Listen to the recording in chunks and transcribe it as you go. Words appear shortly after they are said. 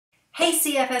Hey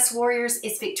CFS Warriors,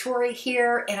 it's Victoria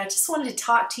here, and I just wanted to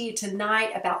talk to you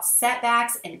tonight about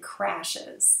setbacks and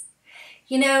crashes.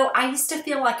 You know, I used to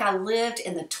feel like I lived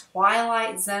in the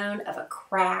twilight zone of a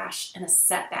crash and a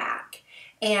setback,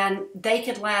 and they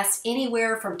could last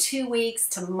anywhere from 2 weeks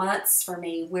to months for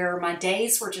me, where my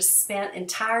days were just spent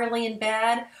entirely in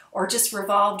bed or just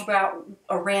revolved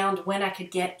around when I could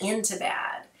get into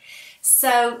bed.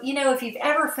 So, you know, if you've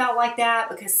ever felt like that,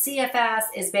 because CFS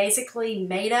is basically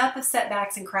made up of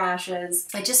setbacks and crashes,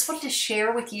 I just wanted to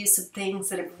share with you some things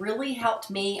that have really helped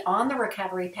me on the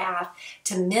recovery path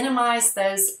to minimize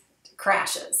those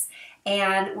crashes,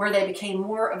 and where they became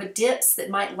more of a dips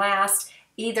that might last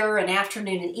either an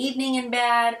afternoon and evening in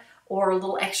bed, or a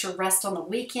little extra rest on the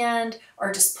weekend,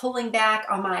 or just pulling back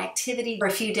on my activity for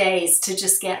a few days to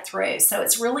just get through. So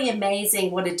it's really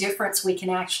amazing what a difference we can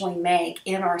actually make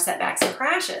in our setbacks and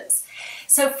crashes.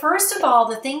 So first of all,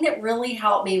 the thing that really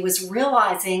helped me was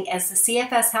realizing, as the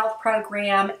CFS Health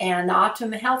Program and the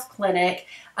Optimum Health Clinic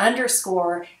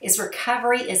underscore, is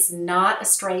recovery is not a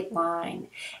straight line.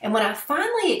 And when I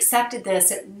finally accepted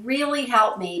this, it really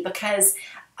helped me because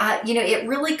it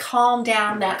really calmed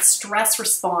down that stress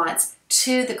response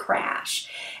to the crash.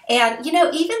 And, you know,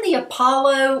 even the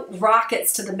Apollo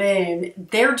rockets to the moon,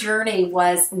 their journey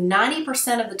was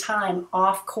 90% of the time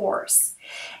off course.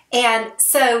 And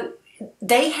so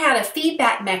they had a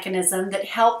feedback mechanism that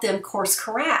helped them course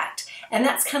correct. And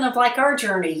that's kind of like our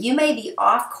journey. You may be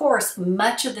off course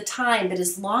much of the time, but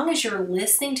as long as you're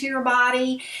listening to your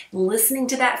body, listening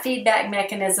to that feedback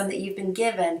mechanism that you've been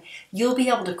given, you'll be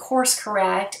able to course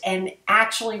correct and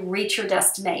actually reach your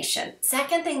destination.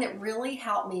 Second thing that really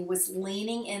helped me was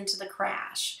leaning into the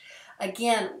crash.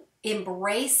 Again,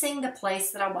 embracing the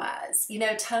place that I was. You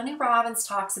know, Tony Robbins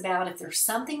talks about if there's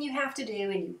something you have to do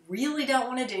and you really don't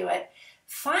want to do it,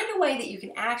 find a way that you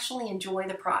can actually enjoy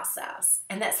the process.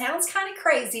 And that sounds kind of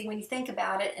crazy when you think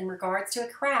about it in regards to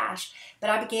a crash, but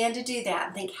I began to do that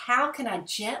and think, how can I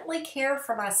gently care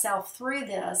for myself through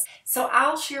this? So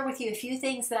I'll share with you a few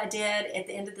things that I did at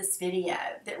the end of this video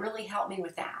that really helped me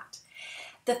with that.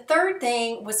 The third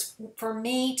thing was for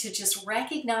me to just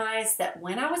recognize that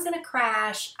when I was in a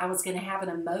crash, I was going to have an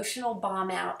emotional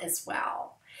bomb out as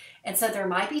well. And so there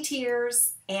might be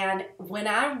tears. And when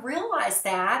I realized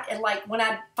that, and like when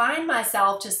I find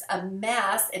myself just a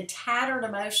mess and tattered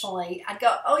emotionally, I'd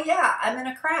go, oh yeah, I'm in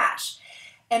a crash.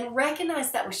 And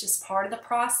recognize that was just part of the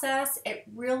process. It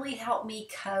really helped me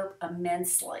cope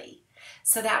immensely.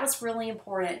 So that was really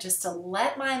important, just to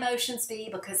let my emotions be,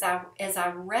 because as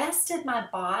I rested my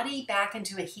body back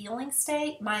into a healing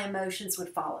state, my emotions would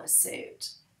follow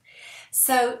suit.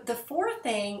 So the fourth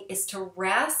thing is to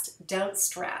rest, don't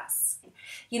stress.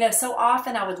 You know, so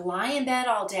often I would lie in bed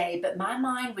all day, but my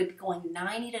mind would be going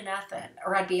 90 to nothing,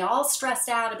 or I'd be all stressed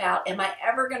out about, am I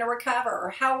ever going to recover,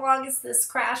 or how long is this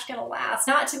crash going to last?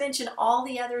 Not to mention all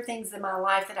the other things in my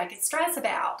life that I could stress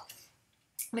about.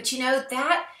 But you know,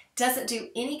 that doesn't do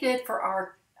any good for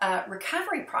our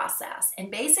recovery process. And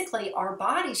basically our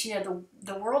bodies, you know,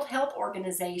 the World Health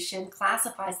Organization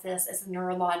classifies this as a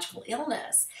neurological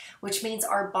illness, which means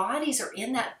our bodies are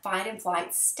in that fight and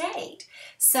flight state.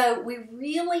 So we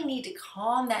really need to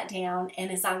calm that down.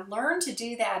 And as I learn to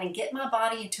do that and get my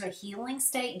body into a healing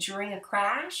state during a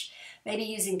crash, maybe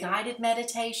using guided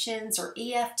meditations or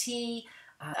EFT,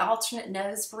 alternate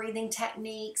nose breathing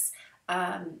techniques,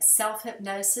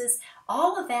 self-hypnosis,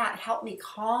 all of that helped me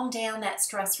calm down that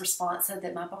stress response so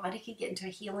that my body could get into a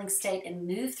healing state and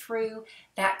move through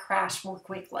that crash more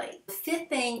quickly. The fifth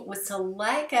thing was to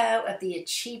let go of the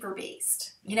achiever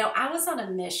beast. You know, I was on a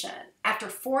mission. After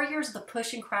 4 years of the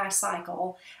push and crash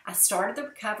cycle, I started the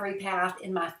recovery path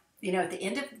in my at the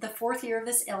end of the 4th year of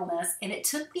this illness, and it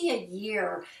took me a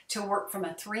year to work from a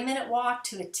 3-minute walk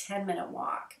to a 10-minute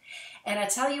walk. And I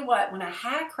tell you what, when I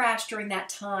had a crash during that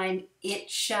time, it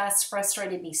just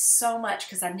frustrated me so much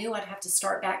because I knew I'd have to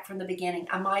start back from the beginning.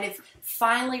 I might have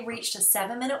finally reached a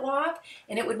 7-minute walk,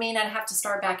 and it would mean I'd have to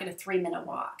start back at a 3-minute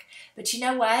walk. But you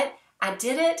know what? I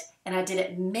did it, and I did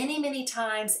it many, many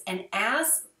times. And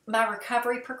as my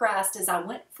recovery progressed, as I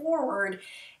went forward,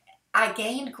 I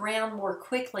gained ground more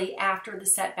quickly after the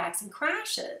setbacks and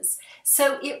crashes.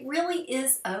 So it really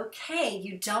is okay.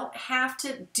 You don't have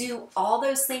to do all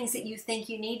those things that you think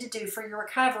you need to do for your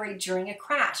recovery during a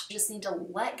crash. You just need to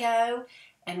let go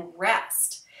and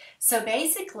rest. So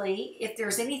basically, if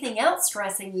there's anything else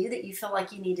stressing you that you feel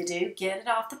like you need to do, get it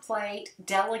off the plate,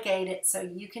 delegate it so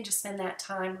you can just spend that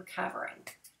time recovering.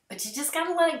 But you just got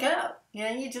to let it go. You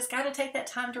know, you just got to take that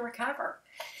time to recover.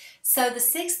 So the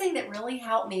sixth thing that really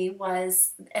helped me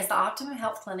was, as the Optimum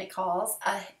Health Clinic calls,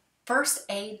 a first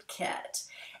aid kit.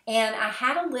 And I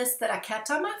had a list that I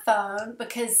kept on my phone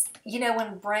because, you know,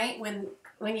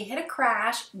 when you hit a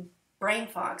crash, brain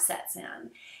fog sets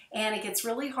in. And it gets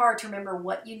really hard to remember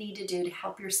what you need to do to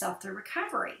help yourself through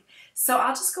recovery. So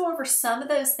I'll just go over some of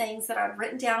those things that I've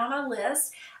written down on my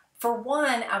list. For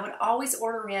one, I would always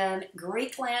order in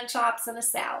Greek lamb chops and a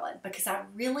salad because I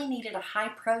really needed a high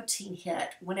protein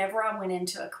hit whenever I went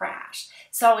into a crash.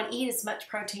 So I would eat as much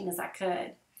protein as I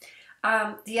could.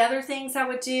 The other things I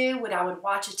would do, I would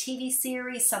watch a TV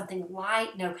series, something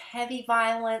light, no heavy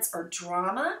violence or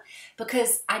drama,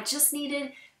 because I just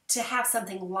needed to have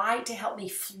something light to help me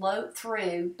float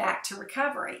through back to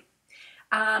recovery.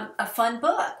 A fun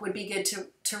book would be good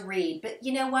to read, but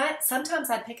you know what? Sometimes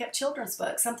I'd pick up children's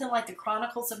books, something like the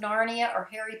Chronicles of Narnia or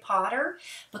Harry Potter,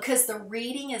 because the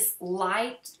reading is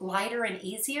lighter and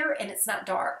easier, and it's not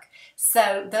dark.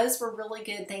 So those were really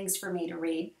good things for me to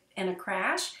read in a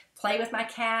crash. Play with my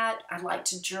cat. I like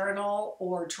to journal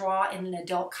or draw in an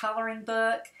adult coloring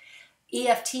book.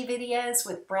 EFT videos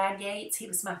with Brad Yates, he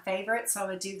was my favorite, so I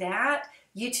would do that.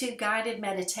 YouTube guided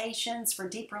meditations for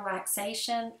deep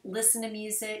relaxation, listen to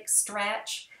music,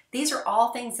 stretch. These are all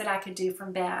things that I could do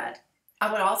from bed.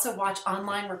 I would also watch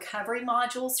online recovery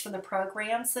modules from the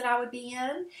programs that I would be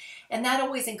in, and that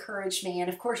always encouraged me. And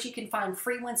of course, you can find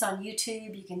free ones on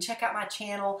YouTube. You can check out my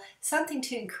channel, something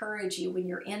to encourage you when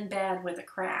you're in bed with a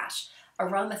crash.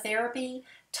 Aromatherapy,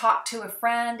 talk to a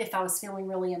friend if I was feeling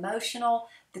really emotional.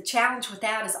 The challenge with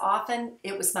that is often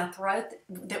it was my throat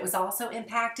that was also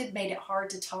impacted, made it hard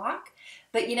to talk.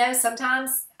 But you know,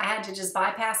 sometimes I had to just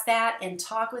bypass that and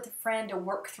talk with a friend to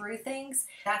work through things.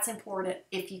 That's important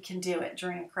if you can do it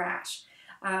during a crash.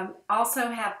 Also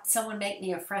have someone make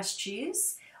me a fresh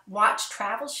juice, watch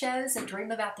travel shows and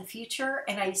dream about the future.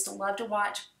 And I used to love to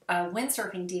watch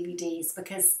windsurfing DVDs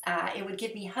because it would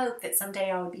give me hope that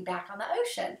someday I would be back on the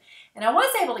ocean. And I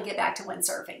was able to get back to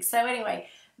windsurfing. So anyway,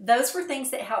 those were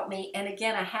things that helped me. And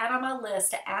again, I had on my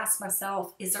list to ask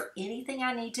myself, is there anything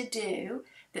I need to do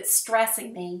that's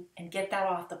stressing me, and get that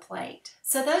off the plate?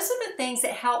 So those are the things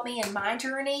that helped me in my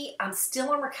journey. I'm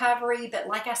still in recovery, but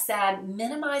like I said,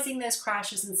 minimizing those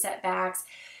crashes and setbacks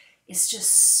is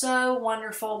just so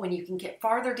wonderful when you can get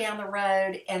farther down the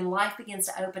road and life begins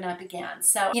to open up again.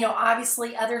 So, you know,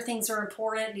 obviously other things are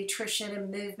important, nutrition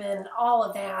and movement and all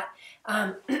of that.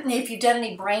 If you've done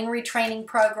any brain retraining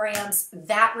programs,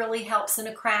 that really helps in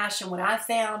a crash. And what I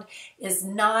found is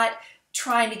not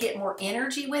trying to get more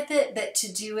energy with it, but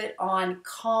to do it on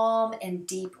calm and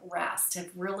deep rest have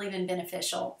really been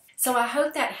beneficial. So I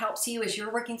hope that helps you as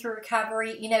you're working through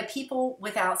recovery. You know, people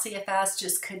without CFS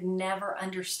just could never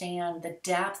understand the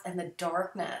depth and the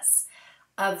darkness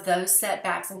of those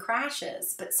setbacks and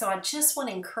crashes. But so I just want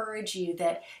to encourage you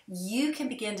that you can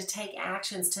begin to take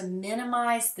actions to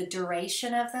minimize the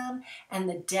duration of them and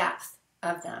the depth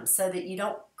of them so that you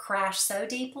don't crash so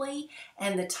deeply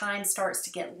and the time starts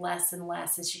to get less and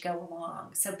less as you go along.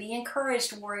 So be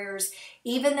encouraged, warriors.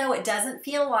 Even though it doesn't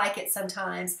feel like it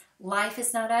sometimes, life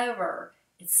is not over.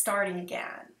 It's starting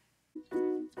again.